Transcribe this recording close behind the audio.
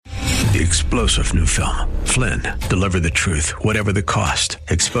The explosive new film, Flynn, deliver the truth, whatever the cost,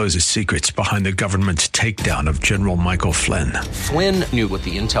 exposes secrets behind the government's takedown of General Michael Flynn. Flynn knew what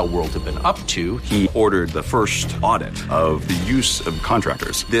the intel world had been up to. He ordered the first audit of the use of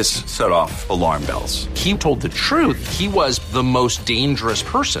contractors. This set off alarm bells. He told the truth. He was the most dangerous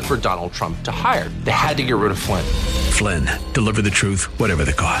person for Donald Trump to hire. They had to get rid of Flynn. Flynn, deliver the truth, whatever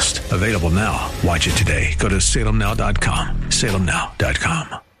the cost. Available now. Watch it today. Go to salemnow.com.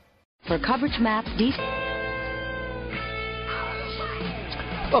 salemnow.com. For coverage map,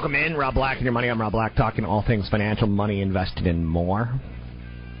 Welcome in, Rob Black and Your Money. I'm Rob Black, talking all things financial, money, invested, and more.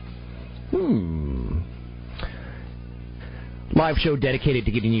 Live show dedicated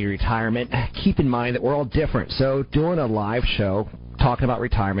to getting you retirement. Keep in mind that we're all different, so doing a live show talking about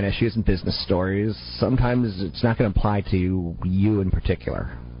retirement issues and business stories, sometimes it's not going to apply to you in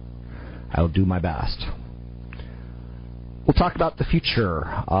particular. I will do my best. We'll talk about the future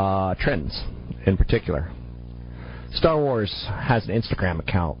trends in particular. Star Wars has an Instagram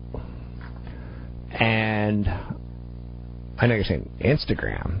account. And I know you're saying,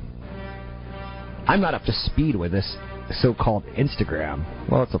 Instagram? I'm not up to speed with this so-called Instagram.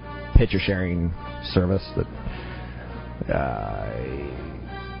 Well, it's a picture-sharing service that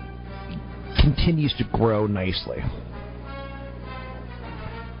continues to grow nicely.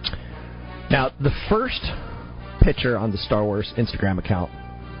 Now, the first picture on the Star Wars Instagram account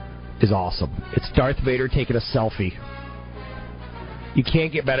is awesome. It's Darth Vader taking a selfie. You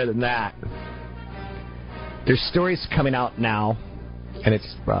can't get better than that. There's stories coming out now, and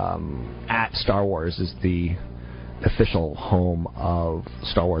it's at Star Wars is the official home of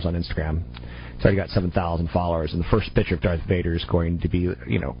Star Wars on Instagram. It's already got 7,000 followers, and the first picture of Darth Vader is going to be,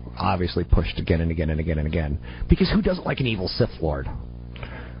 obviously pushed again and again and again and again. Because who doesn't like an evil Sith Lord?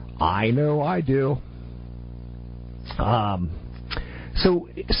 I know I do. So,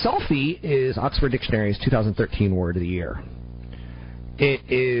 selfie is Oxford Dictionary's 2013 word of the year. It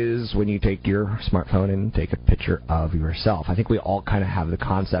is when you take your smartphone and take a picture of yourself. I think we all kind of have the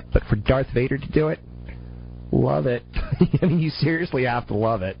concept, but for Darth Vader to do it, love it. I mean, you seriously have to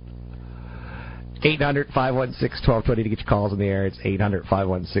love it. 800-516-1220 to get your calls on the air. It's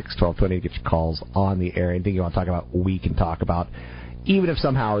 800-516-1220 to get your calls on the air. Anything you want to talk about, we can talk about. Even if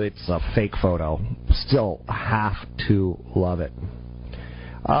somehow it's a fake photo, still have to love it.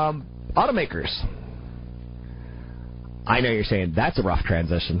 Automakers. I know you're saying, that's a rough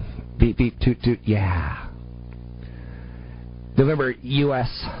transition. Beep, beep, toot, toot, yeah. November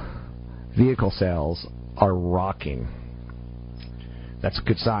U.S. vehicle sales are rocking. That's a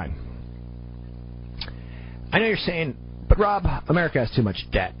good sign. I know you're saying, but Rob, America has too much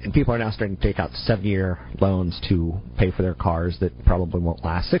debt, and people are now starting to take out 7-year loans to pay for their cars that probably won't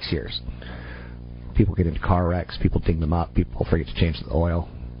last 6 years. People get into car wrecks, people ding them up, people forget to change the oil.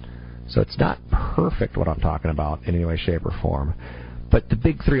 So it's not perfect what I'm talking about in any way, shape, or form. But the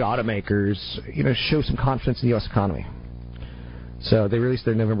big three automakers, show some confidence in the U.S. economy. So they released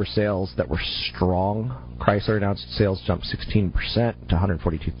their November sales that were strong. Chrysler announced sales jumped 16% to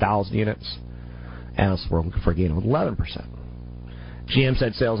 142,000 units. Analysts were looking for a gain of 11%. GM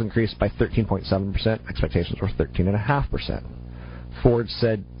said sales increased by 13.7%. Expectations were 13.5%. Ford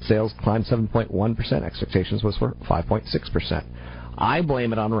said sales climbed 7.1%. Expectations was for 5.6%. I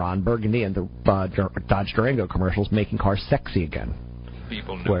blame it on Ron Burgundy and the Dodge Durango commercials making cars sexy again.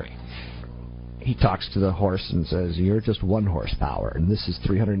 People know me. He talks to the horse and says, "You're just 1 horsepower, and this is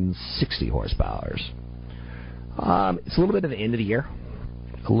 360 horsepowers." It's a little bit of the end of the year.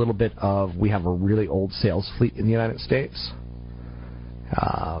 A little bit of, we have a really old sales fleet in the United States.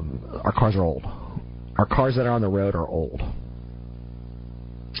 Our cars are old. Our cars that are on the road are old.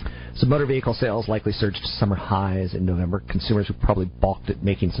 So motor vehicle sales likely surged to summer highs in November. Consumers who probably balked at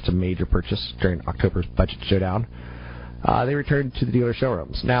making such a major purchase during October's budget showdown, they returned to the dealer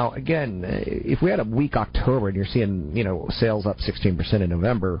showrooms. Now, again, if we had a weak October and you're seeing, sales up 16% in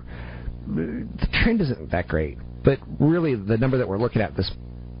November, the trend isn't that great. But really, the number that we're looking at this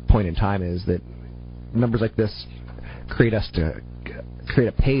point in time is that numbers like this create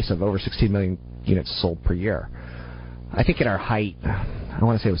a pace of over 16 million units sold per year. I think at our height, I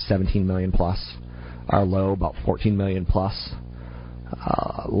want to say it was 17 million plus. Our low, about 14 million plus.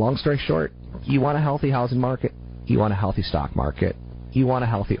 Long story short, you want a healthy housing market. You want a healthy stock market. You want a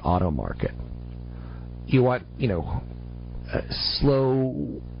healthy auto market. You want, a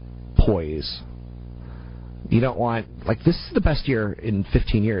slow poise. You don't want, this is the best year in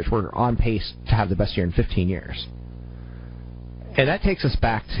 15 years. We're on pace to have the best year in 15 years. And that takes us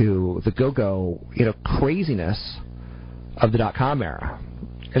back to the go-go, craziness of the dot-com era.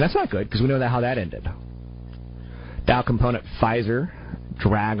 And that's not good, because we know how that ended. Dow component Pfizer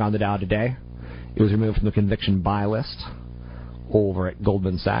drag on the Dow today. It was removed from the conviction buy list over at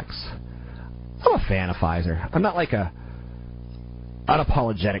Goldman Sachs. I'm a fan of Pfizer. I'm not like a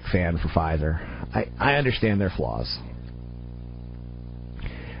unapologetic fan for Pfizer. I understand their flaws.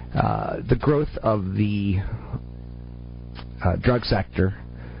 The growth of the drug sector,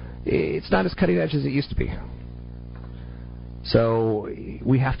 it's not as cutting edge as it used to be. So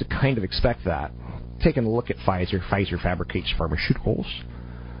we have to kind of expect that. Taking a look at Pfizer fabricates pharmaceuticals.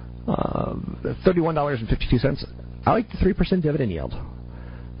 $31.52. I like the 3% dividend yield.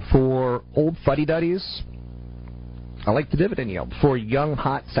 For old fuddy-duddies, I like the dividend yield. For young,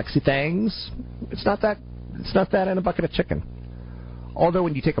 hot, sexy things, it's not that in a bucket of chicken. Although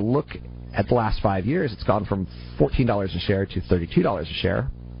when you take a look at the last 5 years, it's gone from $14 a share to $32 a share.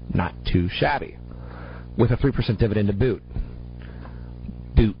 Not too shabby. With a 3% dividend to boot.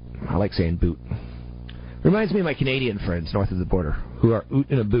 Boot. I like saying boot. Reminds me of my Canadian friends north of the border who are oot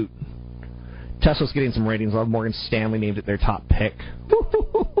in a boot. Tesla's getting some ratings. Morgan Stanley named it their top pick.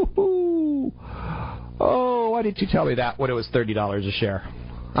 Oh, why didn't you tell me that when it was $30 a share?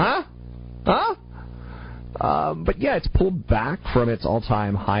 Huh? But yeah, it's pulled back from its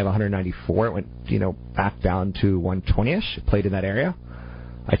all-time high of 194. It went, back down to 120-ish. It played in that area.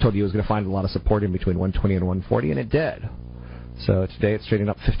 I told you it was going to find a lot of support in between 120 and 140, and it did. So today it's trading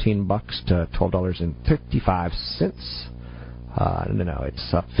up $15 to $12.55. No,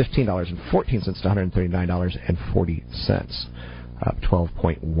 it's up $15.14 to $139.40. Up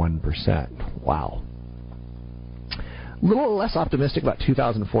 12.1%. Wow. A little less optimistic about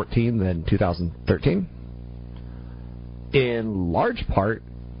 2014 than 2013. In large part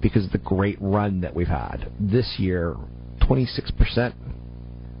because of the great run that we've had. This year, 26%.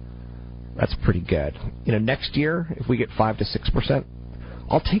 That's pretty good. Next year, if we get 5 to 6%,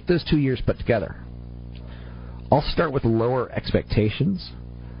 I'll take those 2 years put together. I'll start with lower expectations,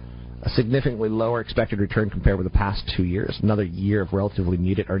 a significantly lower expected return compared with the past 2 years, another year of relatively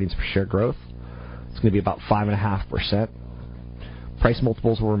muted earnings per share growth. It's going to be about 5.5%. Price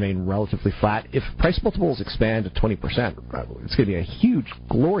multiples will remain relatively flat. If price multiples expand to 20%, it's going to be a huge,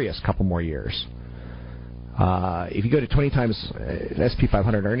 glorious couple more years. If you go to 20 times SP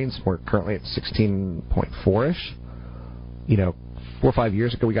 500 earnings, we're currently at 16.4-ish. 4 or 5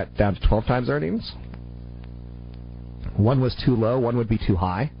 years ago, we got down to 12 times earnings. One was too low, one would be too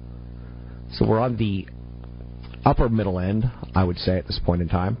high. So we're on the upper middle end, I would say, at this point in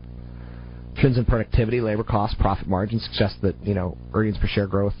time. Trends in productivity, labor costs, profit margins suggest that, earnings per share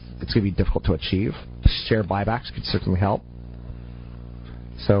growth, it's going to be difficult to achieve. Share buybacks could certainly help.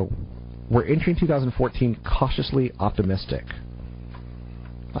 So we're entering 2014 cautiously optimistic,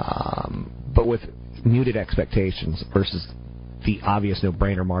 but with muted expectations versus the obvious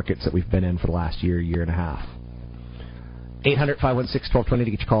no-brainer markets that we've been in for the last year and a half. 800-516-1220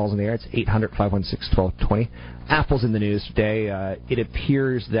 to get your calls in the air. It's 800-516-1220. Apple's in the news today. It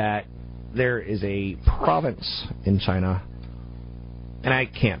appears that there is a province in China, and I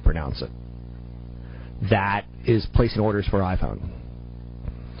can't pronounce it, that is placing orders for iPhone.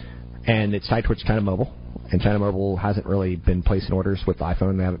 And it's tied towards China Mobile. And China Mobile hasn't really been placing orders with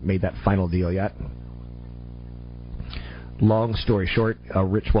iPhone. They haven't made that final deal yet. Long story short, a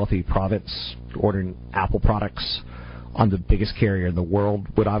rich, wealthy province ordering Apple products on the biggest carrier in the world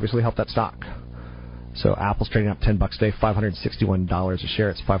would obviously help that stock. So Apple's trading up $10 today, $561 a share.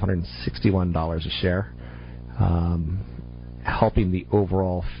 It's $561 a share, helping the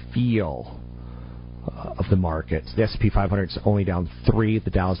overall feel of the markets. The S&P 500 is only down 3, the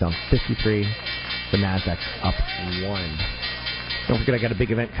Dow's down 53, the Nasdaq's up 1. Don't forget, I got a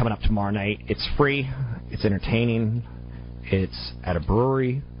big event coming up tomorrow night. It's free, it's entertaining, it's at a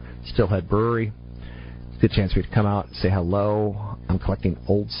brewery, Steelhead Brewery. Good chance for you to come out and say hello. I'm collecting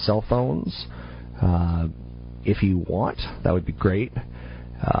old cell phones. If you want, that would be great.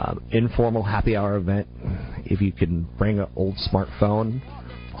 Informal happy hour event. If you can bring an old smartphone,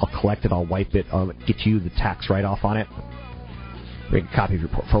 I'll collect it, I'll wipe it, I'll get you the tax write-off on it. Bring a copy of your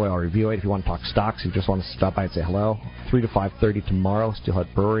portfolio, I'll review it. If you want to talk stocks, if you just want to stop by and say hello, 3 to 5:30 tomorrow, Steelhead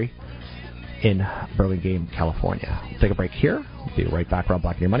Brewery in Burlingame, California. We'll take a break here. We'll be right back. Rob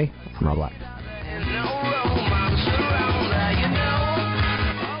Black and Your Money. I'm Rob Black.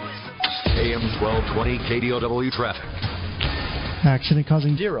 AM 1220 KDOW traffic. Accident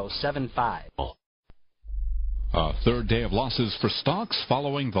causing 075. Third day of losses for stocks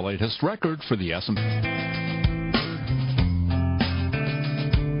following the latest record for the S&P.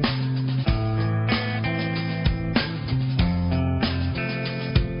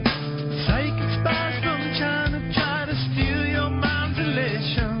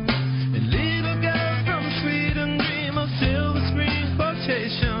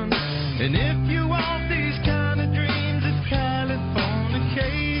 And if you want these kind of dreams, it's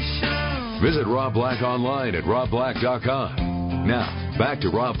Californication. Visit Rob Black online at robblack.com. Now, back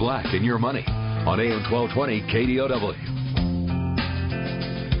to Rob Black and Your Money on AM 1220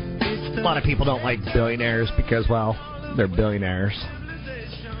 KDOW. A lot of people don't like billionaires because, well, they're billionaires.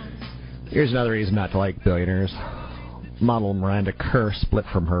 Here's another reason not to like billionaires. Model Miranda Kerr split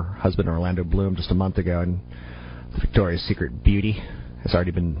from her husband Orlando Bloom just a month ago, and Victoria's Secret beauty has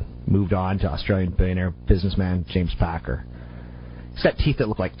already been moved on to Australian billionaire businessman James Packer. He's got teeth that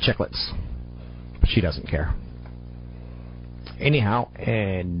look like chiclets, but she doesn't care. Anyhow,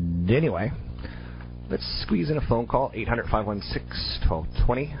 and anyway, let's squeeze in a phone call,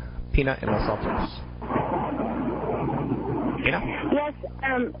 800-516-1220. Pina in Los Altos. Pina? Yes,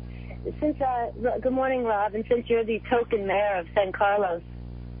 good morning, Rob, and since you're the token mayor of San Carlos,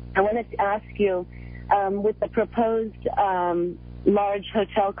 I wanted to ask you, with the proposed large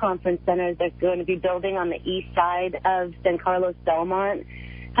hotel conference center they're going to be building on the east side of San Carlos Belmont,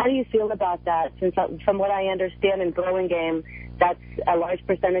 how do you feel about that? Since from what I understand in Burlingame, that's a large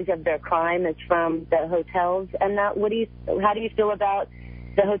percentage of their crime is from the hotels. And that, how do you feel about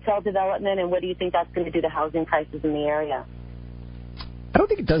the hotel development, and what do you think that's going to do to housing prices in the area? I don't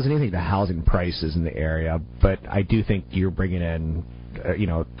think it does anything to housing prices in the area, but I do think you're bringing in,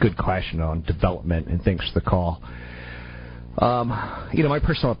 a good question on development, and thanks for the call. My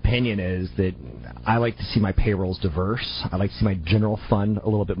personal opinion is that I like to see my payrolls diverse. I like to see my general fund a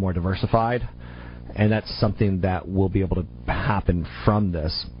little bit more diversified, and that's something that will be able to happen from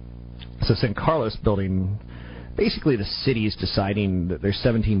this. So San Carlos building, basically the city is deciding that there's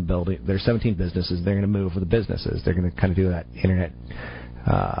 17 businesses. They're going to move the businesses. They're going to kind of do that internet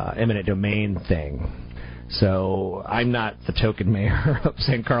eminent domain thing. So I'm not the token mayor of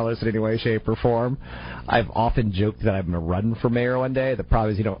San Carlos in any way, shape, or form. I've often joked that I'm going to run for mayor one day. The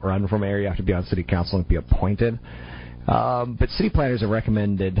problem is you don't run for mayor. You have to be on city council and be appointed. But city planners have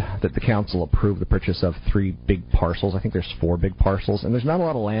recommended that the council approve the purchase of 3 big parcels. I think there's 4 big parcels, and there's not a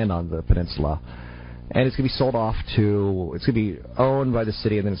lot of land on the peninsula. And it's going to be sold off it's going to be owned by the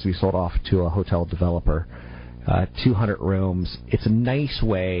city, and then it's going to be sold off to a hotel developer. 200 rooms. It's a nice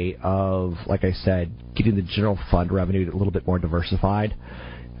way of, like I said, getting the general fund revenue a little bit more diversified.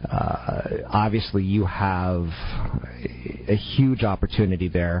 Obviously, you have a huge opportunity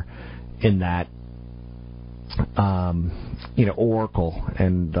there in that, Oracle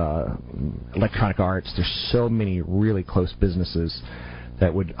and Electronic Arts, there's so many really close businesses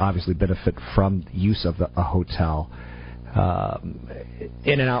that would obviously benefit from the use of a hotel.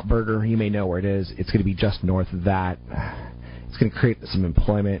 In-N-Out Burger, you may know where it is. It's going to be just north of that. It's going to create some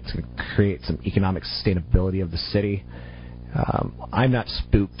employment. It's going to create some economic sustainability of the city. I'm not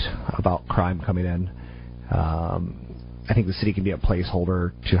spooked about crime coming in. I think the city can be a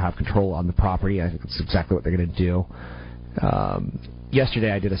placeholder to have control on the property. I think that's exactly what they're going to do.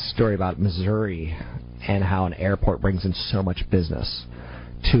 Yesterday I did a story about Missouri and how an airport brings in so much business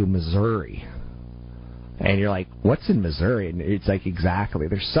to Missouri. And you're like, what's in Missouri? And it's like, exactly.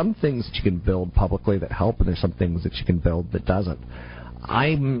 There's some things that you can build publicly that help, and there's some things that you can build that doesn't.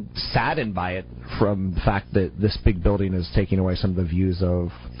 I'm saddened by it from the fact that this big building is taking away some of the views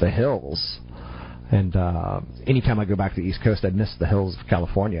of the hills. And anytime I go back to the East Coast, I miss the hills of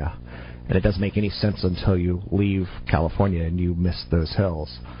California. And it doesn't make any sense until you leave California and you miss those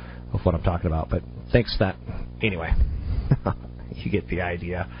hills of what I'm talking about. But thanks for that. Anyway, you get the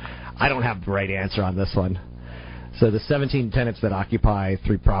idea. I don't have the right answer on this one. So the 17 tenants that occupy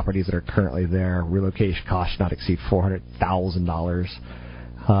 3 properties that are currently there, relocation costs should not exceed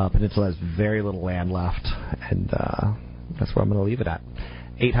 $400,000. Peninsula has very little land left, and that's where I'm going to leave it at.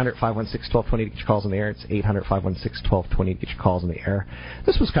 800-516-1220 to get your calls in the air. It's 800-516-1220 to get your calls in the air.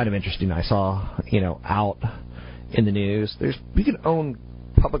 This was kind of interesting. I saw, out in the news. You can own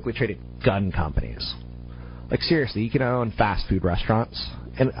publicly traded gun companies. Like, seriously, you can own fast food restaurants.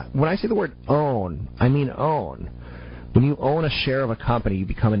 And when I say the word own, I mean own. When you own a share of a company, you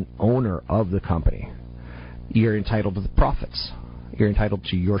become an owner of the company. You're entitled to the profits. You're entitled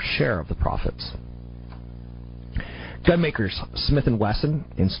to your share of the profits. Gun makers Smith & Wesson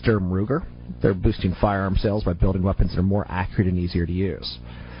and Sturm Ruger, they're boosting firearm sales by building weapons that are more accurate and easier to use.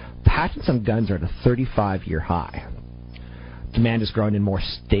 Patents on guns are at a 35-year high. Demand is growing in more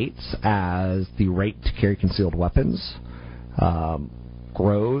states as the rate to carry concealed weapons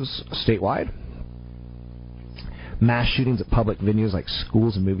grows statewide. Mass shootings at public venues like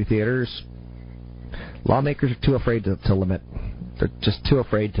schools and movie theaters. Lawmakers are too afraid to limit. They're just too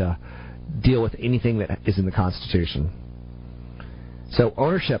afraid to deal with anything that is in the Constitution. So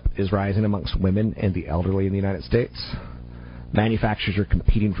ownership is rising amongst women and the elderly in the United States. Manufacturers are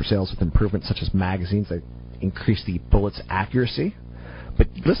competing for sales with improvements such as magazines that increase the bullet's accuracy. But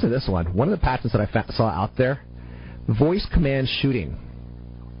listen to this one. One of the patents that I saw out there, voice command shooting.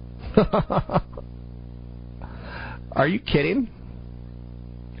 Are you kidding?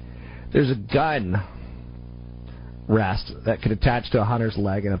 There's a gun rest that could attach to a hunter's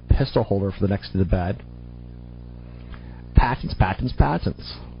leg and a pistol holder for the next to the bed. Patents.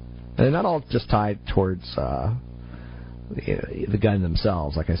 And they're not all just tied towards the gun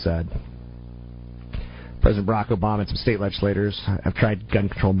themselves, like I said. President Barack Obama and some state legislators have tried gun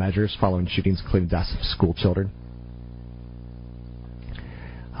control measures following shootings, including deaths of school children.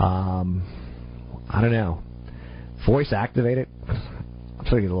 I don't know. Voice activated? I'm starting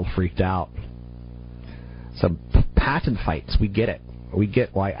to get a little freaked out. Some patent fights. We get it. We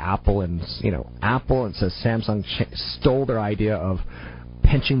get why Apple and says Samsung stole their idea of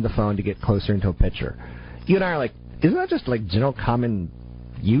pinching the phone to get closer into a picture. You and I are like, isn't that just like general common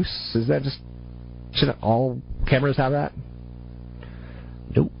use? Shouldn't all cameras have that?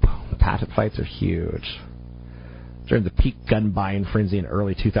 Nope. Patent fights are huge. During the peak gun buying frenzy in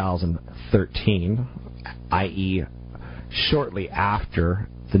early 2013, i.e. shortly after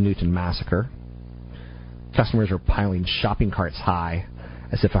the Newton massacre, customers were piling shopping carts high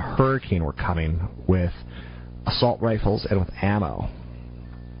as if a hurricane were coming with assault rifles and with ammo.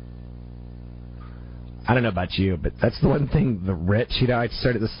 I don't know about you, but that's the one thing the rich, I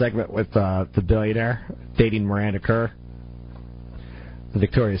started this segment with the billionaire dating Miranda Kerr, the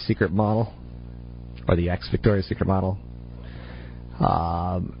Victoria's Secret model, or the ex-Victoria's Secret model.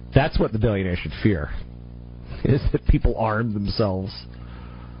 That's what the billionaire should fear, is that people arm themselves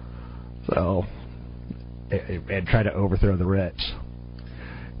and try to overthrow the rich.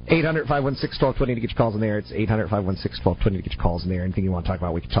 800-516-1220 to get your calls in there. It's 800-516-1220 to get your calls in there. Anything you want to talk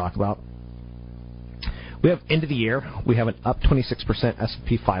about, we can talk about. We have end of the year. We have an up 26%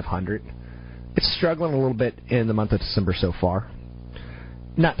 S&P 500. It's struggling a little bit in the month of December so far.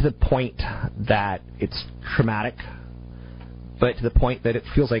 Not to the point that it's traumatic, but to the point that it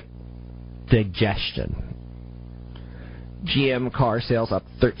feels like digestion. GM car sales up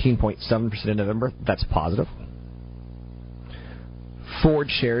 13.7% in November. That's positive.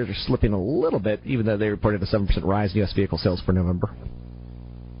 Ford shares are slipping a little bit, even though they reported a 7% rise in U.S. vehicle sales for November.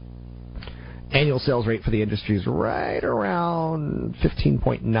 Annual sales rate for the industry is right around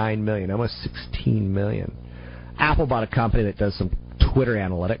 15.9 million, almost 16 million. Apple bought a company that does some Twitter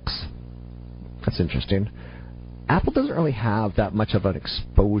analytics. That's interesting. Apple doesn't really have that much of an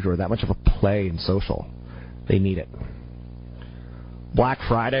exposure, that much of a play in social. They need it. Black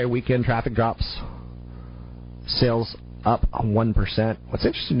Friday weekend traffic drops. Sales up 1%. What's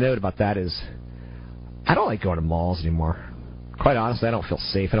interesting to note about that is I don't like going to malls anymore. Quite honestly, I don't feel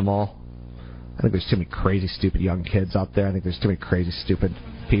safe in a mall. I think there's too many crazy, stupid young kids out there. I think there's too many crazy, stupid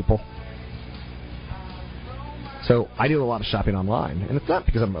people. So I do a lot of shopping online, and it's not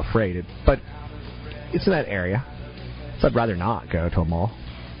because I'm afraid, but it's in that area. So I'd rather not go to a mall.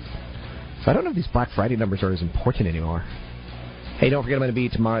 So I don't know if these Black Friday numbers are as important anymore. Hey, don't forget I'm going to be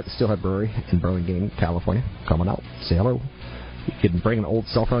tomorrow at the Steelhead Brewery in Burlingame, California. Come on out, say hello. You can bring an old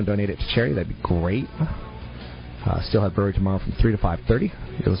cell phone, donate it to charity. That'd be great. Steelhead Brewery tomorrow from 3 to 5:30.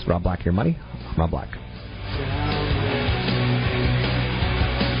 It was Rob Black, Your Money. I'm Rob Black.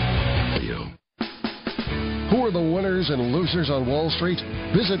 Who are the winners and losers on Wall Street?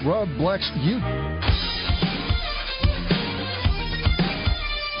 Visit Rob Black's YouTube.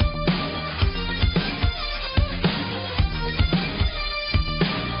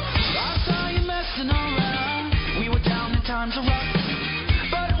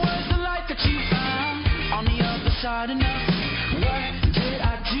 Enough. What did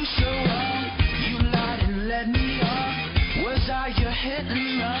I do so wrong? You lied and led me on. Was I your hit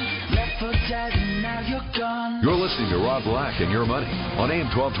and run? Left for dead and now you're gone. You're listening to Rob Black and Your Money on AM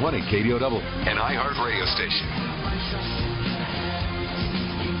 1220 KDOW, an iHeart radio station.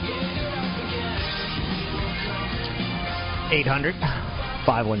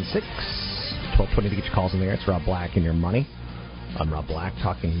 800-516-1220 to get your calls in there. It's Rob Black and Your Money. I'm Rob Black,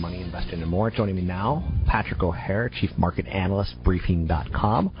 talking money, investing, and more. Joining me now, Patrick O'Hare, Chief Market Analyst,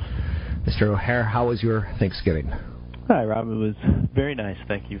 Briefing.com. Mr. O'Hare, how was your Thanksgiving? Hi, Rob. It was very nice.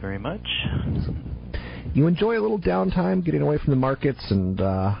 Thank you very much. You enjoy a little downtime, getting away from the markets, and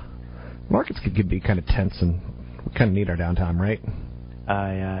markets could be kind of tense, and we kind of need our downtime, right?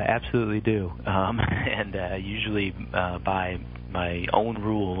 I absolutely do, and usually by my own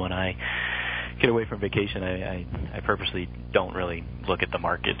rule, when I get away from vacation, I purposely don't really look at the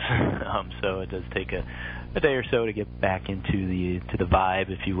markets. So it does take a day or so to get back into the vibe,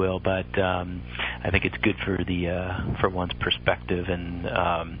 if you will. But I think it's good for one's perspective, and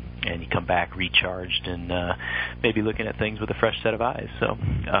you come back recharged and maybe looking at things with a fresh set of eyes. So,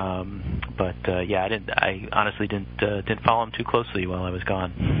 I honestly didn't follow them too closely while I was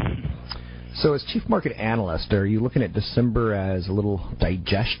gone. So as chief market analyst, are you looking at December as a little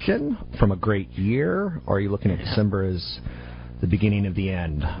digestion from a great year, or are you looking at December as the beginning of the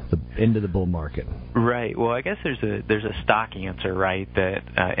end of the bull market? Right. Well, I guess there's a stock answer, right? That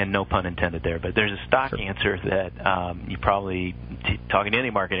and no pun intended there, but there's a stock answer that you probably talking to any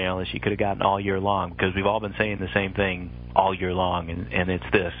market analyst you could have gotten all year long, because we've all been saying the same thing all year long, and it's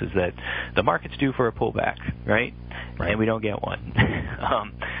this, is that the market's due for a pullback, right? And we don't get one.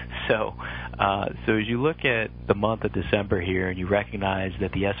 So as you look at the month of December here, and you recognize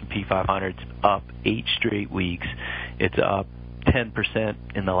that the S&P 500's up 8 straight weeks, it's up 10%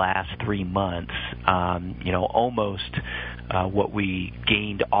 in the last 3 months, almost what we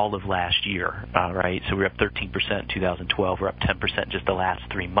gained all of last year, right? So we're up 13% in 2012. We're up 10% just the last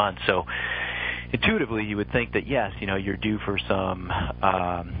 3 months. So intuitively, you would think that, yes, you're due for some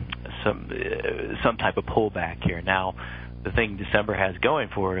type of pullback here. Now, the thing December has going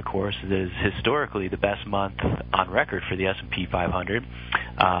for it, of course, is historically the best month on record for the S&P 500.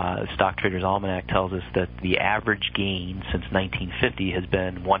 Stock Traders Almanac tells us that the average gain since 1950 has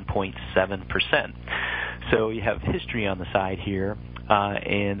been 1.7%. So you have history on the side here,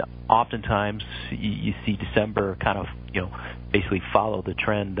 and oftentimes you see December kind of, basically follow the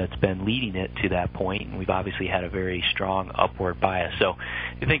trend that's been leading it to that point, and we've obviously had a very strong upward bias. So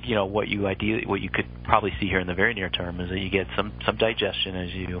I think, what you could probably see here in the very near term is that you get some digestion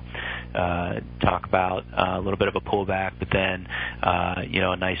as you talk about a little bit of a pullback, but then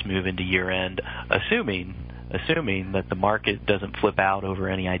a nice move into year end, assuming that the market doesn't flip out over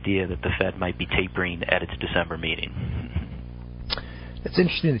any idea that the Fed might be tapering at its December meeting. It's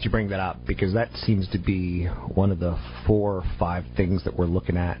interesting that you bring that up, because that seems to be one of the 4 or 5 things that we're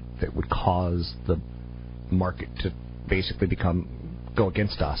looking at that would cause the market to basically go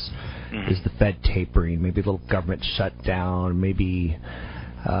against us. Is the Fed tapering, maybe a little government shutdown, maybe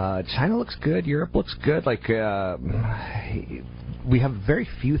China looks good, Europe looks good. Like we have very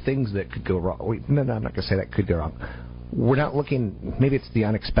few things that could go wrong. No, I'm not going to say that could go wrong. We're not looking, maybe it's the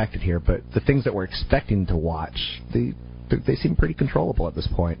unexpected here, but the things that we're expecting to watch, they seem pretty controllable at this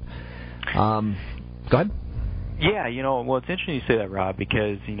point. Go ahead. Yeah, well, it's interesting you say that, Rob,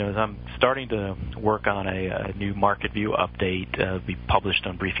 because, as I'm starting to work on a new market view update, be published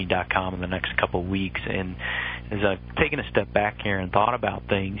on briefing.com in the next couple of weeks, and as I've taken a step back here and thought about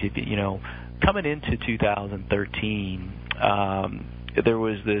things, coming into 2013, there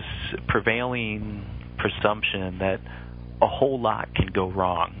was this prevailing presumption that a whole lot can go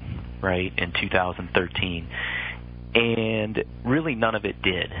wrong, right, in 2013. And really none of it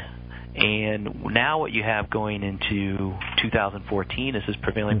did. And now what you have going into 2014 is this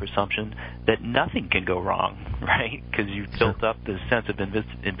prevailing presumption that nothing can go wrong, right? Because you've built up this sense of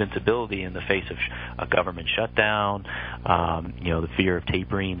invincibility in the face of a government shutdown, the fear of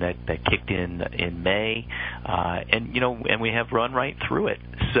tapering that kicked in May, and we have run right through it.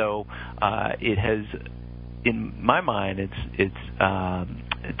 So it has, in my mind, it's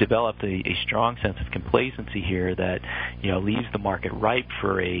developed a strong sense of complacency here that leaves the market ripe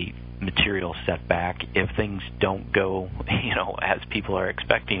for a material setback if things don't go as people are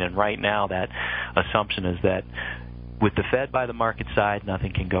expecting. And right now that assumption is that with the Fed by the market side,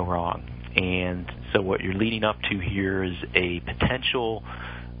 nothing can go wrong. And so what you're leading up to here is a potential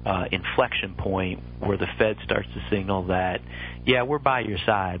inflection point where the Fed starts to signal that, yeah, we're by your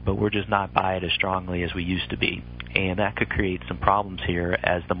side, but we're just not by it as strongly as we used to be. And that could create some problems here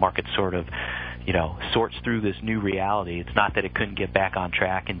as the market sort of, sorts through this new reality. It's not that it couldn't get back on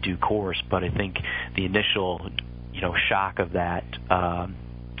track in due course, but I think the initial, shock of that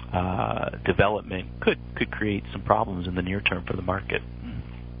development could create some problems in the near term for the market.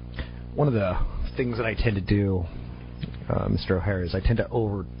 One of the things that I tend to do, Mr. O'Hare, is I tend to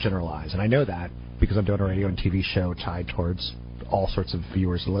overgeneralize, and I know that because I'm doing a radio and TV show tied towards all sorts of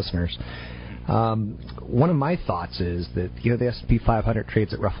viewers and listeners. One of my thoughts is that the S&P 500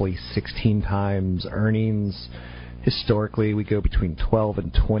 trades at roughly 16 times earnings. Historically, we go between 12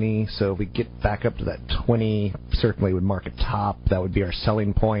 and 20. So if we get back up to that 20, certainly would mark a top. That would be our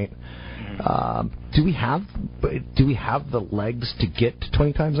selling point. Do we have the legs to get to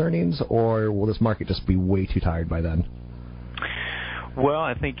 20 times earnings, or will this market just be way too tired by then? Well,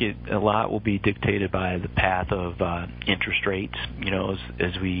 I think a lot will be dictated by the path of interest rates.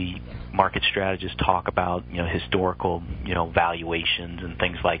 As we market strategists talk about, historical, valuations and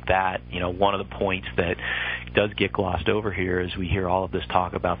things like that. One of the points that does get glossed over here is we hear all of this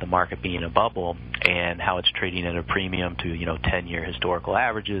talk about the market being a bubble and how it's trading at a premium to 10-year historical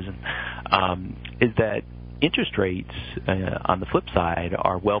averages, and is that interest rates, on the flip side,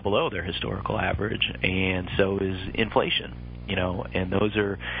 are well below their historical average, and so is inflation. And those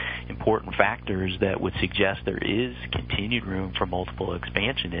are important factors that would suggest there is continued room for multiple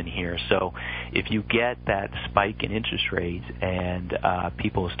expansion in here. So if you get that spike in interest rates and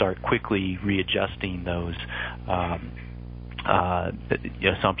people start quickly readjusting those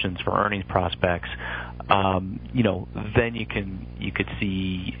assumptions for earnings prospects, then you could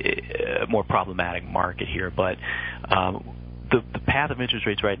see a more problematic market here. But the path of interest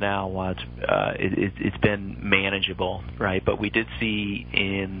rates right now, it's been manageable, right? But we did see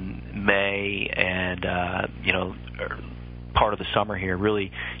in May and part of the summer here,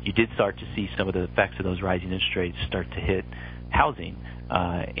 really, you did start to see some of the effects of those rising interest rates start to hit housing,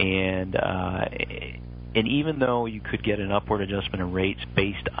 and even though you could get an upward adjustment in rates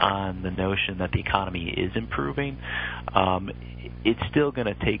based on the notion that the economy is improving, it's still going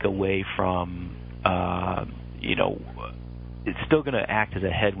to take away from it's still going to act as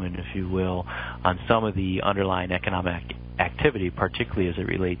a headwind, if you will, on some of the underlying economic activity, particularly as it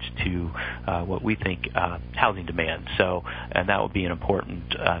relates to what we think housing demand. So, and that will be an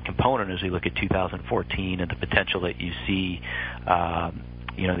important component as we look at 2014 and the potential that you see,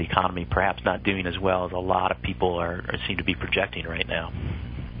 the economy perhaps not doing as well as a lot of people seem to be projecting right now.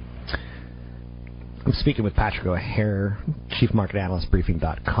 I'm speaking with Patrick O'Hare, Chief Market Analyst,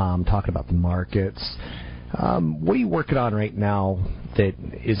 Briefing.com, talking about the markets. What are you working on right now that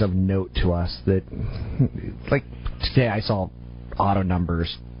is of note to us? That, like today, I saw auto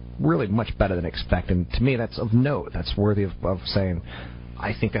numbers really much better than expected. And to me, that's of note. That's worthy of saying,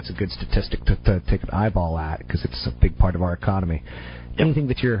 I think that's a good statistic to take an eyeball at because it's a big part of our economy. Anything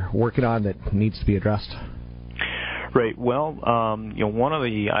that you're working on that needs to be addressed? Right. Well, one of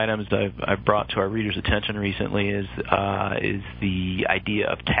the items that I've brought to our readers' attention recently is the idea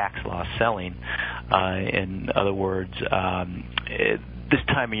of tax loss selling. In other words, this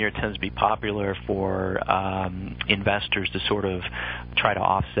time of year tends to be popular for investors to sort of try to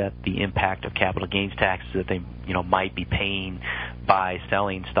offset the impact of capital gains taxes that they might be paying by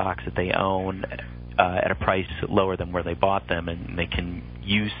selling stocks that they own at a price lower than where they bought them, and they can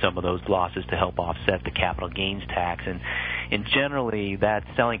use some of those losses to help offset the capital gains tax. And generally, that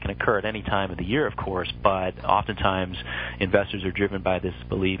selling can occur at any time of the year, of course, but oftentimes investors are driven by this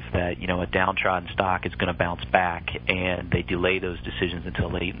belief that, a downtrodden stock is going to bounce back, and they delay those decisions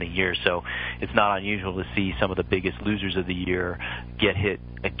until late in the year. So it's not unusual to see some of the biggest losers of the year get hit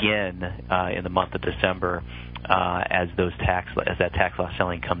again in the month of December as that tax loss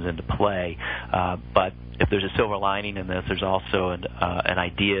selling comes into play. But if there's a silver lining in this, there's also an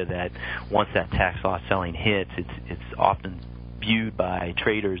idea that once that tax loss selling hits, it's often viewed by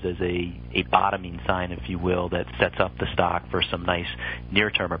traders as a bottoming sign, if you will, that sets up the stock for some nice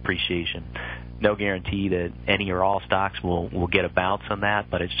near-term appreciation. No guarantee that any or all stocks will get a bounce on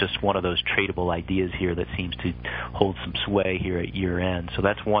that, but it's just one of those tradable ideas here that seems to hold some sway here at year end. So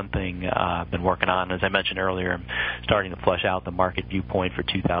that's one thing I've been working on. As I mentioned earlier, I'm starting to flesh out the market viewpoint for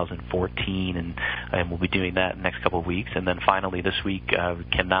 2014, and we'll be doing that in the next couple of weeks. And then finally this week, we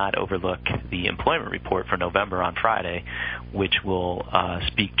cannot overlook the employment report for November on Friday, which will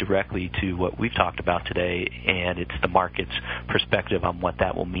speak directly to what we've talked about today, and it's the market's perspective on what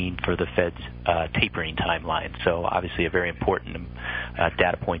that will mean for the Fed's tapering timeline. So obviously a very important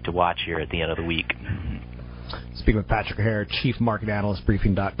data point to watch here at the end of the week. Speaking with Patrick O'Hare, Chief Market Analyst,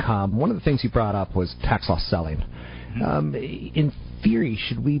 Briefing.com, one of the things you brought up was tax loss selling. In theory,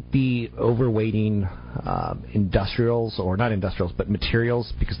 should we be overweighting industrials, or not industrials, but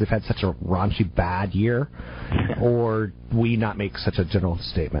materials, because they've had such a raunchy bad year, or we not make such a general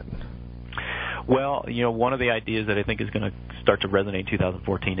statement? Well, one of the ideas that I think is going to start to resonate in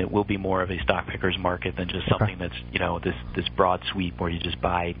 2014, it will be more of a stock picker's market than just something that's, this broad sweep where you just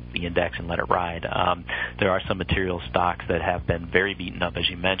buy the index and let it ride. There are some material stocks that have been very beaten up, as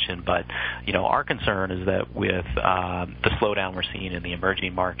you mentioned, but, our concern is that with the slowdown we're seeing in the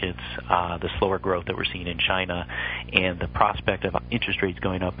emerging markets, the slower growth that we're seeing in China, and the prospect of interest rates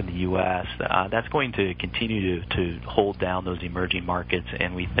going up in the U.S., that's going to continue to hold down those emerging markets,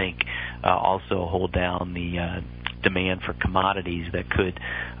 and we think also hold down demand for commodities that could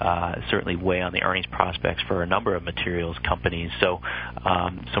certainly weigh on the earnings prospects for a number of materials companies. So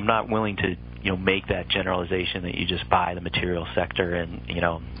I'm not willing to make that generalization that you just buy the material sector and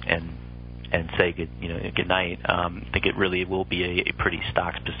say good night. I think it really will be a pretty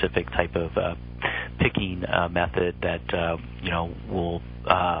stock specific type of picking method that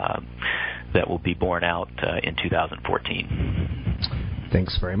will be borne out in 2014.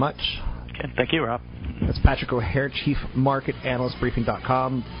 Thanks very much. Okay, thank you, Rob. That's Patrick O'Hare, Chief Market Analyst,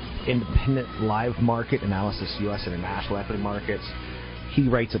 Briefing.com, independent live market analysis, U.S. international equity markets. He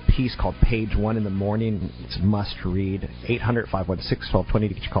writes a piece called Page One in the Morning. It's a must-read. 800-516-1220 to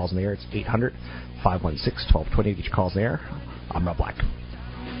get your calls in the air. It's 800-516-1220 to get your calls in the air. I'm Rob Black.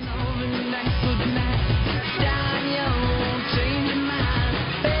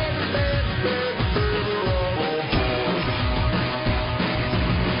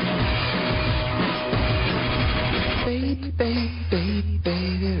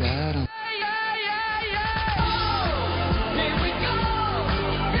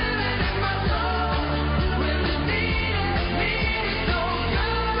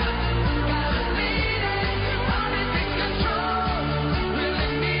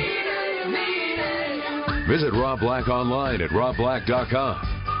 Visit Rob Black online at robblack.com.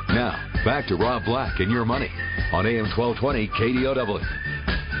 Now, back to Rob Black and Your Money on AM 1220 KDOW.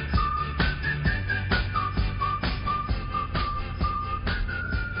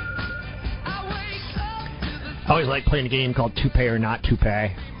 I always like playing a game called To Pay or Not To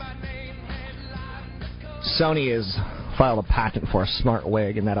Pay. Sony has filed a patent for a smart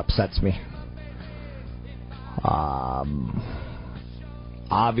wig, and that upsets me.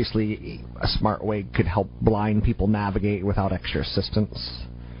 Obviously, a smart wig could help blind people navigate without extra assistance.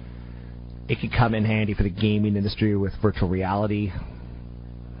 It could come in handy for the gaming industry with virtual reality.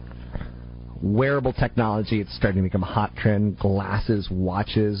 Wearable technology, it's starting to become a hot trend. Glasses,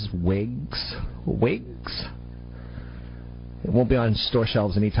 watches, wigs. Wigs? It won't be on store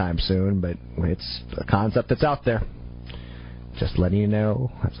shelves anytime soon, but it's a concept that's out there. Just letting you know,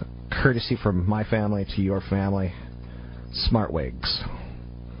 that's a courtesy from my family to your family. Smart wigs.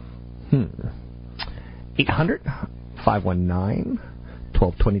 800-519-1220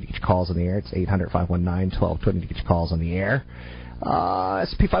 to get your calls on the air. It's 800-519-1220 to get your calls on the air.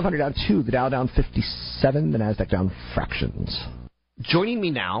 S&P 500 down 2, the Dow down 57, the NASDAQ down fractions. Joining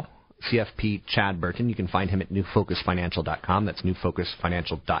me now, CFP Chad Burton. You can find him at newfocusfinancial.com. That's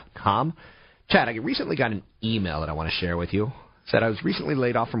newfocusfinancial.com. Chad, I recently got an email that I want to share with you. It said, I was recently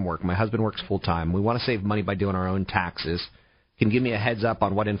laid off from work. My husband works full-time. We want to save money by doing our own taxes. Can give me a heads up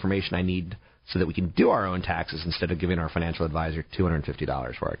on what information I need so that we can do our own taxes instead of giving our financial advisor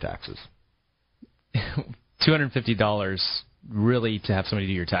 $250 for our taxes. $250 really to have somebody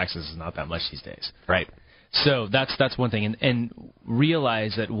do your taxes is not that much these days. Right. So that's one thing. And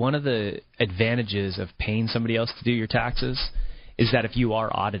realize that one of the advantages of paying somebody else to do your taxes is that if you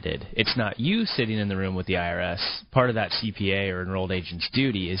are audited, it's not you sitting in the room with the IRS. Part of that CPA or enrolled agent's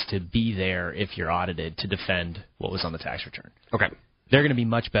duty is to be there if you're audited to defend what was on the tax return. Okay. They're going to be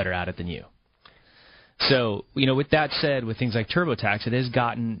much better at it than you. So, with that said, with things like TurboTax, it has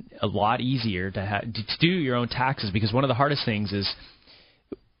gotten a lot easier to do your own taxes, because one of the hardest things is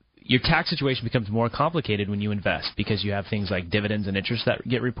your tax situation becomes more complicated when you invest, because you have things like dividends and interest that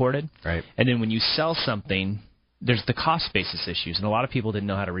get reported. Right. And then when you sell something, there's the cost basis issues, and a lot of people didn't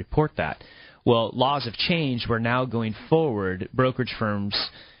know how to report that. Well, laws have changed. We're now going forward, brokerage firms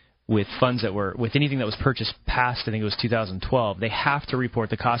with funds that were, with anything that was purchased past, I think it was 2012, they have to report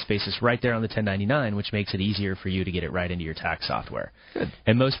the cost basis right there on the 1099, which makes it easier for you to get it right into your tax software. Good.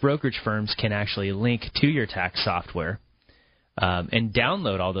 And most brokerage firms can actually link to your tax software and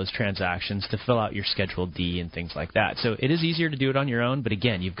download all those transactions to fill out your Schedule D and things like that. So it is easier to do it on your own, but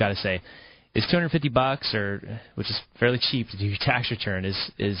again, you've got to say, is $250, or which is fairly cheap to do your tax return, is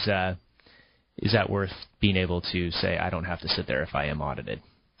that worth being able to say, I don't have to sit there if I am audited?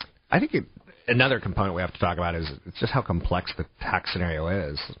 I think another component we have to talk about is it's just how complex the tax scenario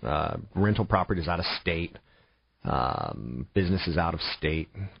is. Rental properties out of state, businesses out of state,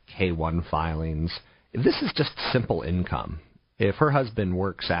 K-1 filings. If this is just simple income, if her husband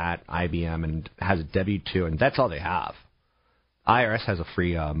works at IBM and has a W-2 and that's all they have, IRS has a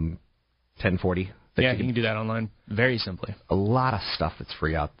free 1040. Yeah, you can do that online very simply. A lot of stuff that's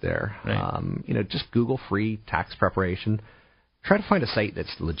free out there. Right. Just Google free tax preparation. Try to find a site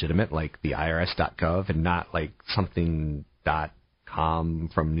that's legitimate, like the IRS.gov, and not like something .com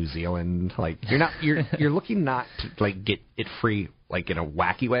from New Zealand. Like you're looking not to like get it free like in a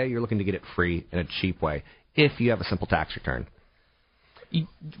wacky way. You're looking to get it free in a cheap way if you have a simple tax return.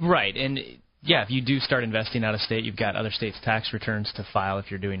 Right, and if you do start investing out of state, you've got other states' tax returns to file if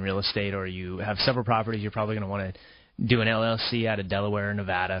you're doing real estate, or you have several properties. You're probably going to want to do an LLC out of Delaware or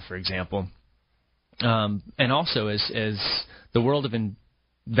Nevada, for example. And also, as the world of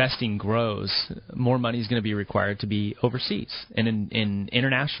investing grows, more money is going to be required to be overseas and in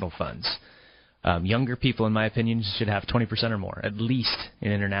international funds. Younger people, in my opinion, should have 20% or more, at least,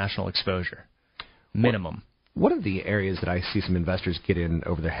 in international exposure, minimum. One of the areas that I see some investors get in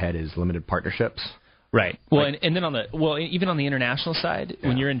over their head is limited partnerships. Right. Well, and then even on the international side,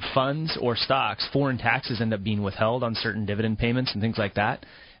 when you're in funds or stocks, foreign taxes end up being withheld on certain dividend payments and things like that,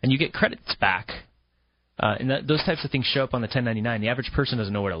 and you get credits back. And those types of things show up on the 1099. The average person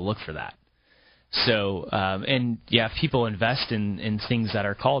doesn't know where to look for that. So, if people invest in things that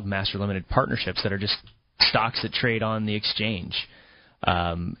are called master limited partnerships that are just stocks that trade on the exchange.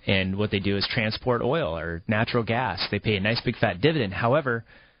 And what they do is transport oil or natural gas. They pay a nice big fat dividend. However,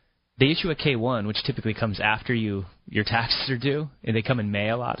 they issue a K-1, which typically comes after your taxes are due, and they come in May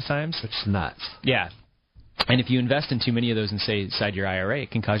a lot of times. Which is nuts. Yeah. And if you invest in too many of those and say inside your IRA, it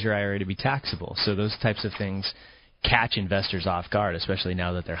can cause your IRA to be taxable. So those types of things catch investors off guard, especially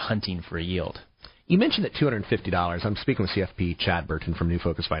now that they're hunting for a yield. You mentioned that $250. I'm speaking with CFP Chad Burton from New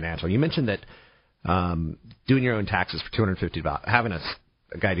Focus Financial. You mentioned that doing your own taxes for $250, having a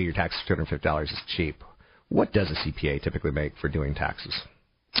guy do your taxes for $250 is cheap. What does a CPA typically make for doing taxes?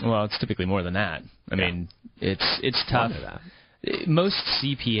 Well, it's typically more than that. I mean, it's tough. Most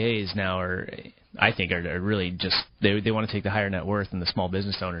CPAs now are really just they want to take the higher net worth and the small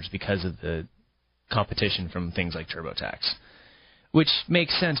business owners because of the competition from things like TurboTax, which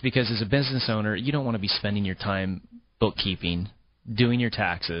makes sense because as a business owner, you don't want to be spending your time bookkeeping, doing your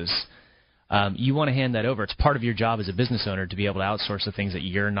taxes. You want to hand that over. It's part of your job as a business owner to be able to outsource the things that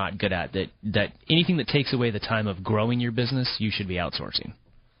you're not good at. That anything that takes away the time of growing your business, you should be outsourcing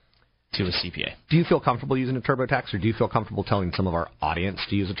to a CPA. Do you feel comfortable using a TurboTax, or do you feel comfortable telling some of our audience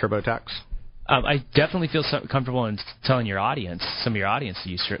to use a TurboTax? I definitely feel comfortable in telling some of your audience to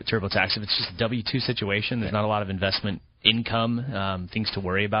use TurboTax. If it's just a W-2 situation, there's not a lot of investment income, things to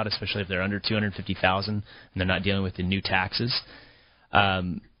worry about, especially if they're under $250,000 and they're not dealing with the new taxes.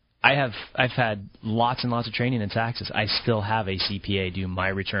 I've had lots and lots of training in taxes. I still have a CPA do my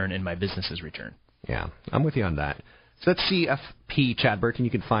return and my business's return. Yeah, I'm with you on that. So that's CFP Chad Burton. You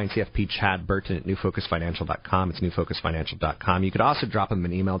can find CFP Chad Burton at newfocusfinancial.com. It's newfocusfinancial.com. You could also drop him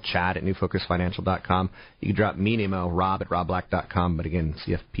an email, chad at newfocusfinancial.com. You can drop me an email, rob at robblack.com. But again,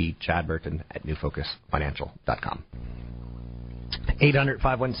 CFP Chad Burton at newfocusfinancial.com.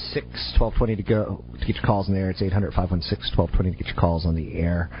 800-516-1220 to go to get your calls in the air. It's 800-516-1220 to get your calls on the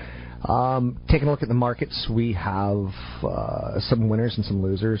air. Taking a look at the markets, we have some winners and some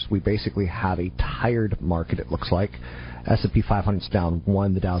losers. We basically have a tired market, it looks like. S&P 500's down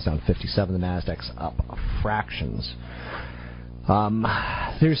 1, the Dow's down 57, the Nasdaq's up fractions.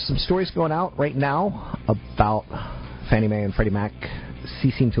 There's some stories going out right now about Fannie Mae and Freddie Mac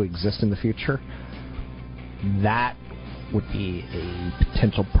ceasing to exist in the future. That would be a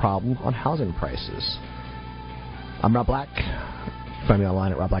potential problem on housing prices. I'm Rob Black. Find me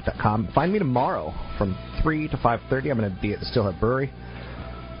online at robblack.com. Find me tomorrow from 3 to 5:30. I'm going to be at the Steelhead Brewery.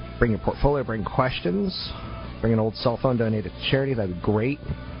 Bring your portfolio, bring questions, bring an old cell phone, donate it to charity. That would be great.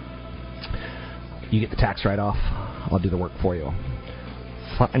 You get the tax write-off. I'll do the work for you.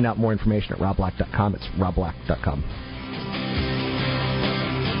 Find out more information at robblack.com. It's robblack.com.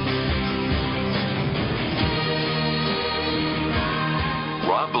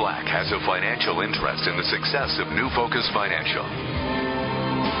 Rob Black has a financial interest in the success of New Focus Financial.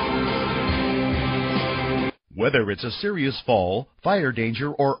 Whether it's a serious fall, fire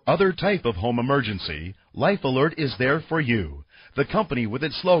danger, or other type of home emergency, Life Alert is there for you. The company with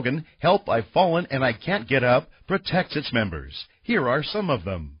its slogan, "Help, I've fallen and I can't get up," protects its members. Here are some of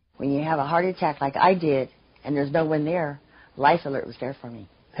them. When you have a heart attack like I did and there's no one there, Life Alert was there for me.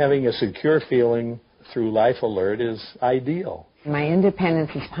 Having a secure feeling through Life Alert is ideal. My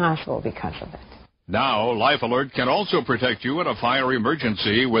independence is possible because of it. Now, Life Alert can also protect you in a fire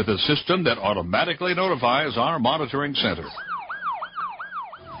emergency with a system that automatically notifies our monitoring center.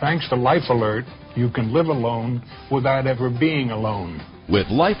 Thanks to Life Alert, you can live alone without ever being alone. With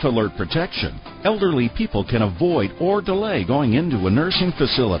Life Alert protection, elderly people can avoid or delay going into a nursing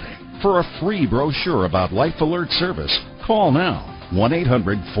facility. For a free brochure about Life Alert service, call now.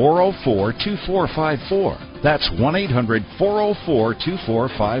 1-800-404-2454. That's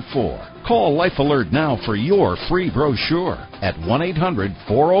 1-800-404-2454. Call Life Alert now for your free brochure at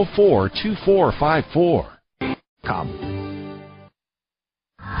 1-800-404-2454.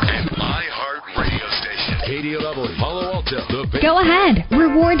 My Heart Radio Station. KDOW, Palo Alto. Go ahead.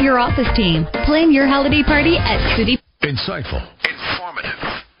 Reward your office team. Plan your holiday party at City. Insightful. Informative.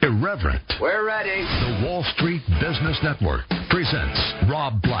 Irreverent. We're ready. The Wall Street Business Network presents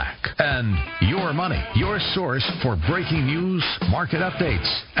Rob Black and Your Money, your source for breaking news, market updates,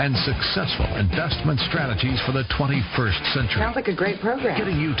 and successful investment strategies for the 21st century. Sounds like a great program.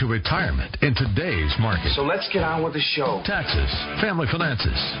 Getting you to retirement in today's market. So let's get on with the show. Taxes, family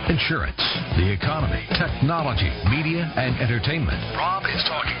finances, insurance, the economy, technology, media, and entertainment. Rob is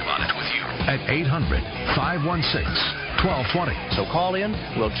talking about it with you at 800-516-1220. So call in,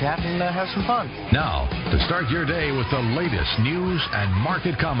 we'll chat and have some fun. Now, to start your day with the latest news and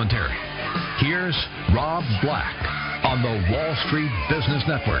market commentary, here's Rob Black on the Wall Street Business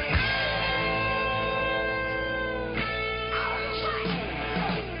Network.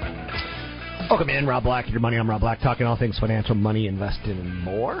 Welcome in, Rob Black and Your Money. I'm Rob Black, talking all things financial, money, investing, and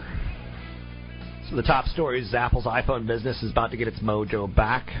more. So the top story is Apple's iPhone business is about to get its mojo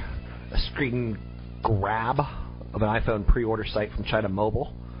back. A screen grab of an iPhone pre-order site from China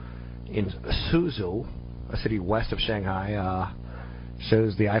Mobile in Suzhou, a city west of Shanghai,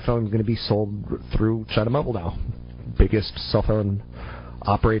 shows the iPhone is going to be sold through China Mobile now. Biggest cell phone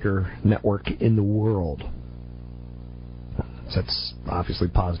operator network in the world. So that's obviously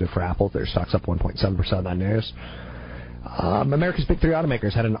positive for Apple. Their stock's up 1.7% on that news. America's big three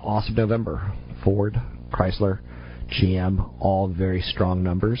automakers had an awesome November. Ford, Chrysler, GM, all very strong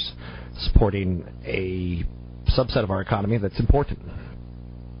numbers, supporting a subset of our economy that's important.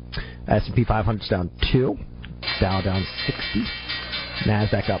 S&P 500's down 2, Dow down 60,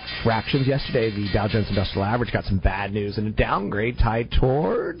 NASDAQ up fractions. Yesterday, the Dow Jones Industrial Average got some bad news and a downgrade tied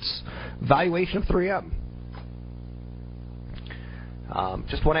towards valuation of 3M.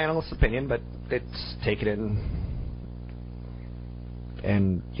 Just one analyst's opinion, but it's taken in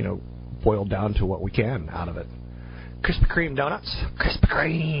and, boiled down to what we can out of it. Krispy Kreme donuts. Krispy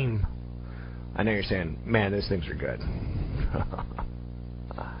Kreme. I know you're saying, man, those things are good.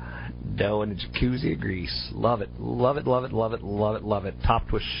 Dough and a jacuzzi of grease. Love it. Love it, love it, love it, love it, love it.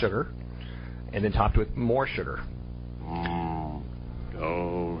 Topped with sugar. And then topped with more sugar.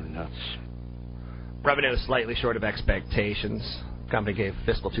 Donuts. Revenue is slightly short of expectations. The company gave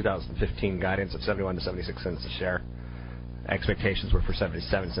fiscal 2015 guidance of 71 to 76 cents a share. Expectations were for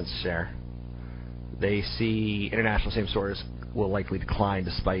 77 cents a share. They see international same stores will likely decline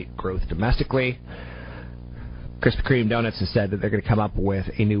despite growth domestically. Krispy Kreme Donuts has said that they're going to come up with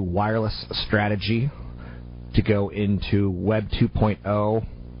a new wireless strategy to go into Web 2.0.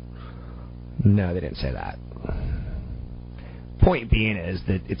 No, they didn't say that. Point being is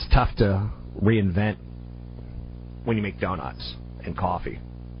that it's tough to reinvent when you make donuts and coffee.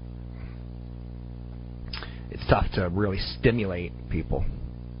 It's tough to really stimulate people.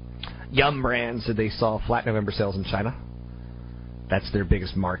 Yum Brands said they saw flat November sales in China. That's their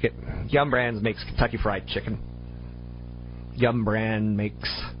biggest market. Yum Brands makes Kentucky Fried Chicken. Yum Brand makes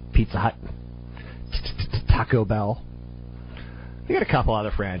Pizza Hut, Taco Bell. They got a couple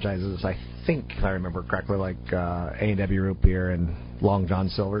other franchises, I think, if I remember correctly, like A&W Root Beer and Long John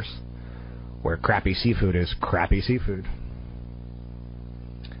Silver's, where crappy seafood is crappy seafood.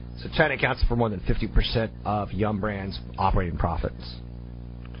 So China accounts for more than 50% of Yum Brand's operating profits.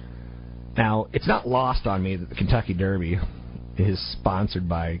 Now, it's not lost on me that the Kentucky Derby is sponsored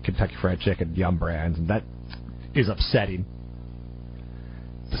by Kentucky Fried Chicken, Yum Brands, and that is upsetting.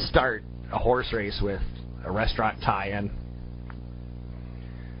 To start a horse race with a restaurant tie-in,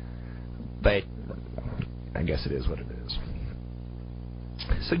 but I guess it is what it is.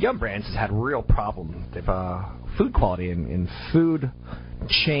 So Yum Brands has had a real problem. They've food quality in food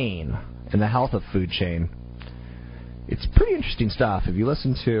chain, in the health of food chain. It's pretty interesting stuff. If you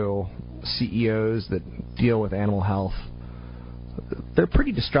listen to CEOs that deal with animal health, they're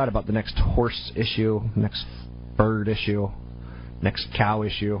pretty distraught about the next horse issue, next bird issue, next cow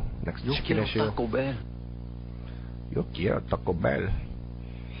issue, next chicken issue. Taco Bell. Yo quiero Taco Bell.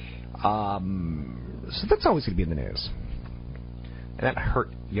 So that's always going to be in the news. And that hurt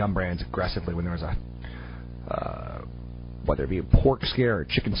Yum Brands aggressively when there was a, whether it be a pork scare or a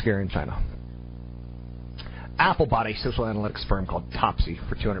chicken scare in China. Apple bought a social analytics firm called Topsy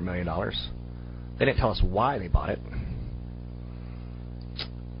for $200 million. They didn't tell us why they bought it.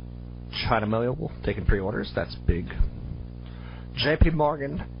 China Mobile taking pre-orders. That's big. JP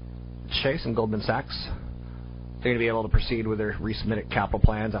Morgan, Chase, and Goldman Sachs, they're going to be able to proceed with their resubmitted capital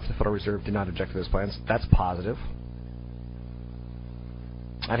plans after the Federal Reserve did not object to those plans. That's positive.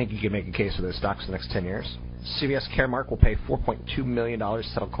 I think you can make a case for those stocks in the next 10 years. CVS Caremark will pay $4.2 million to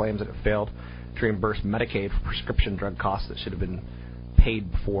settle claims that it failed to reimburse Medicaid for prescription drug costs that should have been paid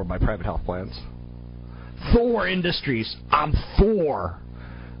for by private health plans. Thor Industries. I'm Thor.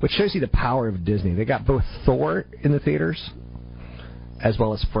 Which shows you the power of Disney. They got both Thor in the theaters as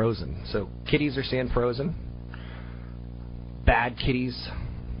well as Frozen. So kiddies are seeing Frozen. Bad kiddies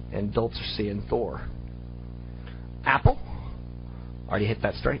and adults are seeing Thor. Apple already hit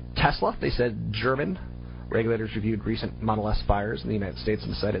that straight. Tesla, they said German regulators reviewed recent Model S fires in the United States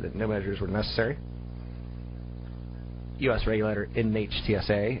and decided that no measures were necessary. U.S. regulator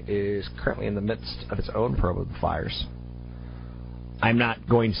NHTSA is currently in the midst of its own probe of the fires. I'm not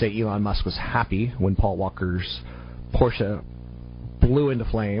going to say Elon Musk was happy when Paul Walker's Porsche blew into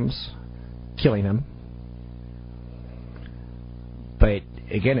flames, killing him. But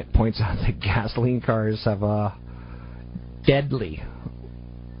again, it points out that gasoline cars have a deadly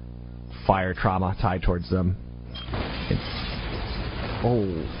fire trauma tied towards them.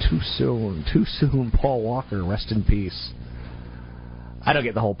 Too soon, Paul Walker, rest in peace. I don't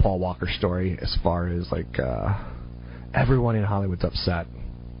get the whole Paul Walker story as far as, everyone in Hollywood's upset.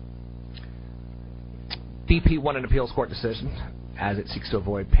 BP won an appeals court decision as it seeks to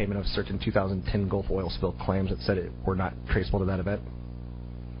avoid payment of certain 2010 Gulf oil spill claims that said it were not traceable to that event.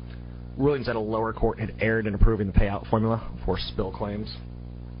 Rulings at a lower court had erred in approving the payout formula for spill claims.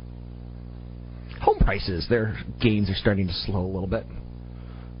 Home prices, their gains are starting to slow a little bit.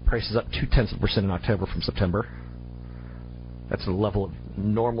 Prices up 0.2% in October from September. That's a level of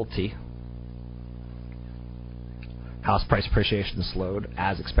normality. House price appreciation slowed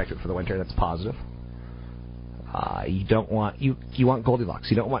as expected for the winter. That's positive. You don't want you want Goldilocks.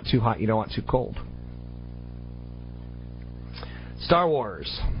 You don't want too hot. You don't want too cold. Star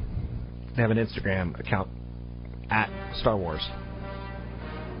Wars. They have an Instagram account at Star Wars.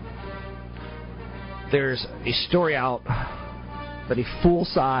 There's a story out that a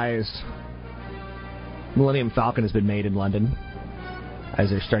full-sized Millennium Falcon has been made in London as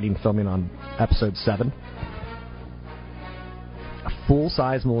they're starting filming on Episode 7. A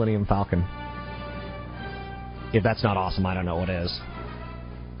full-size Millennium Falcon. If that's not awesome, I don't know what is.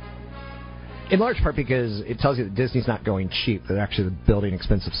 In large part because it tells you that Disney's not going cheap. They're actually building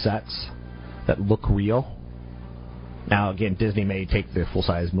expensive sets that look real. Now, again, Disney may take the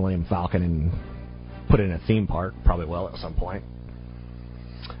full-size Millennium Falcon and put it in a theme park. Probably will at some point.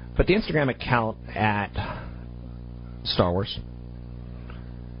 But the Instagram account at Star Wars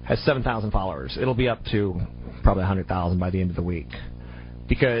has 7,000 followers. It'll be up to probably 100,000 by the end of the week.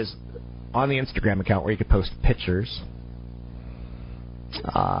 Because on the Instagram account where you could post pictures,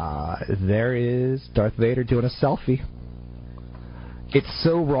 there is Darth Vader doing a selfie. It's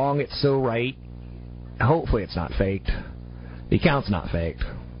so wrong, it's so right. Hopefully it's not faked. The account's not faked.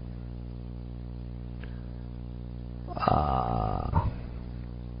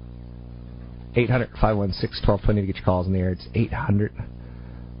 800-516-1220 to get your calls on the air. It's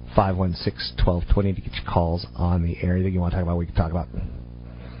 800-516-1220 to get your calls on the air. Anything you want to talk about, we can talk about.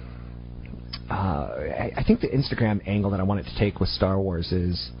 I think the Instagram angle that I wanted to take with Star Wars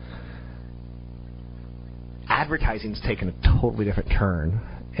is advertising's taken a totally different turn,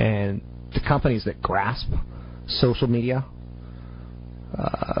 and the companies that grasp social media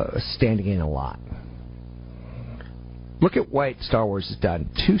standing in a lot. Look at what Star Wars has done.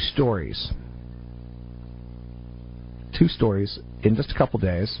 Two stories in just a couple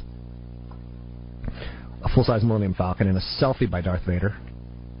days. A full-size Millennium Falcon and a selfie by Darth Vader.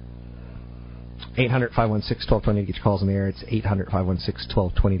 800-516-1220 to get your calls in the air. It's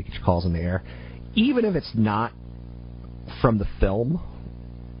 800-516-1220 to get your calls in the air. Even if it's not from the film,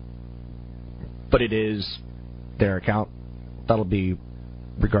 but it is their account, that'll be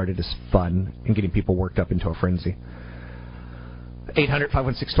regarded as fun and getting people worked up into a frenzy.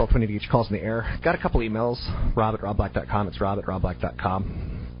 800-516-1220 to get your calls in the air. Got a couple emails. Rob@robblack.com. It's rob@robblack.com.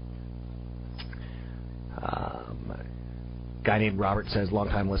 Guy named Robert says,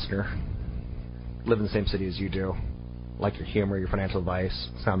 long-time listener. Live in the same city as you do. Like your humor, your financial advice,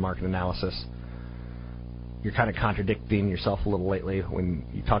 sound market analysis. You're kind of contradicting yourself a little lately when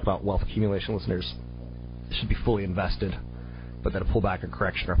you talk about wealth accumulation. Listeners should be fully invested, but that a pullback or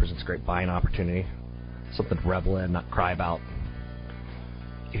correction represents a great buying opportunity. Something to revel in, not cry about.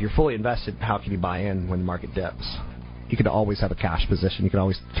 If you're fully invested, how can you buy in when the market dips? You could always have a cash position. You can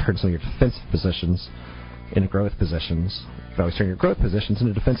always turn some of your defensive positions into growth positions. You can always turn your growth positions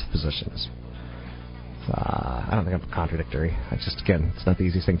into defensive positions. I don't think I'm contradictory. Again, it's not the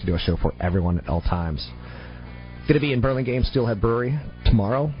easiest thing to do a show for everyone at all times. Going to be in Burlingame Steelhead Brewery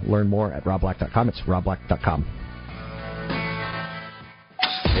tomorrow. Learn more at robblack.com. It's robblack.com.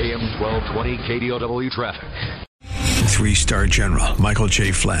 AM 1220 KDOW traffic. 3-star general Michael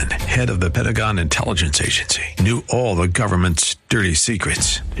J. Flynn, head of the Pentagon Intelligence Agency, knew all the government's dirty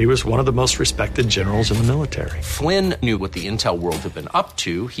secrets. He was one of the most respected generals in the military. Flynn knew what the intel world had been up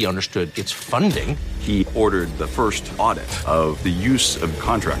to. He understood its funding. He ordered the first audit of the use of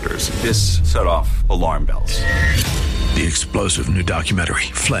contractors. This set off alarm bells. The explosive new documentary,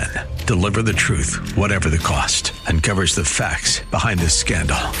 Flynn, Deliver the Truth, Whatever the Cost, uncovers the facts behind this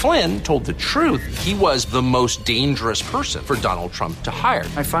scandal. Flynn told the truth. He was the most dangerous person for Donald Trump to hire.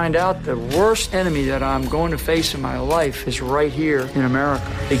 I find out the worst enemy that I'm going to face in my life is right here in America.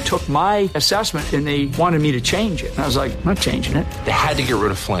 They took my assessment and they wanted me to change it. And I was like, I'm not changing it. They had to get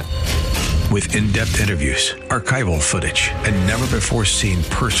rid of Flynn. With in-depth interviews, archival footage, and never-before-seen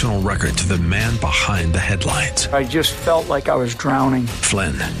personal records of the man behind the headlines. I just felt like I was drowning.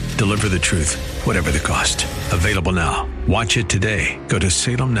 Flynn, Deliver the Truth, Whatever the Cost. Available now. Watch it today. Go to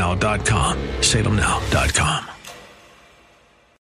salemnow.com. salemnow.com.